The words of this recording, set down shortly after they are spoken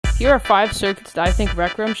Here are 5 circuits that I think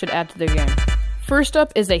Rec Room should add to their game. First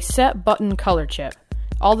up is a set button color chip.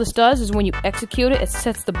 All this does is when you execute it, it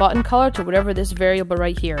sets the button color to whatever this variable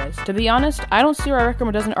right here is. To be honest, I don't see why Rec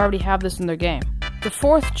Room doesn't already have this in their game. The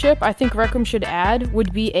 4th chip I think Rec Room should add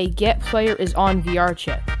would be a get player is on VR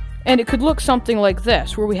chip. And it could look something like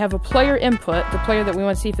this, where we have a player input, the player that we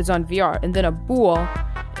want to see if it's on VR, and then a bool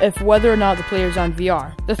if whether or not the player is on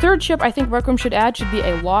VR. The 3rd chip I think Rec Room should add should be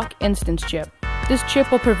a lock instance chip. This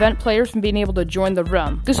chip will prevent players from being able to join the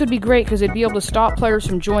room. This would be great because it'd be able to stop players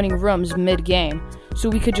from joining rooms mid-game. So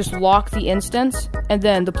we could just lock the instance, and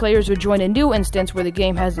then the players would join a new instance where the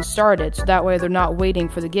game hasn't started, so that way they're not waiting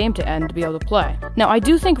for the game to end to be able to play. Now, I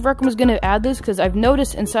do think Rec Room is going to add this because I've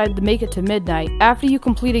noticed inside the Make It to Midnight, after you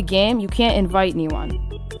complete a game, you can't invite anyone.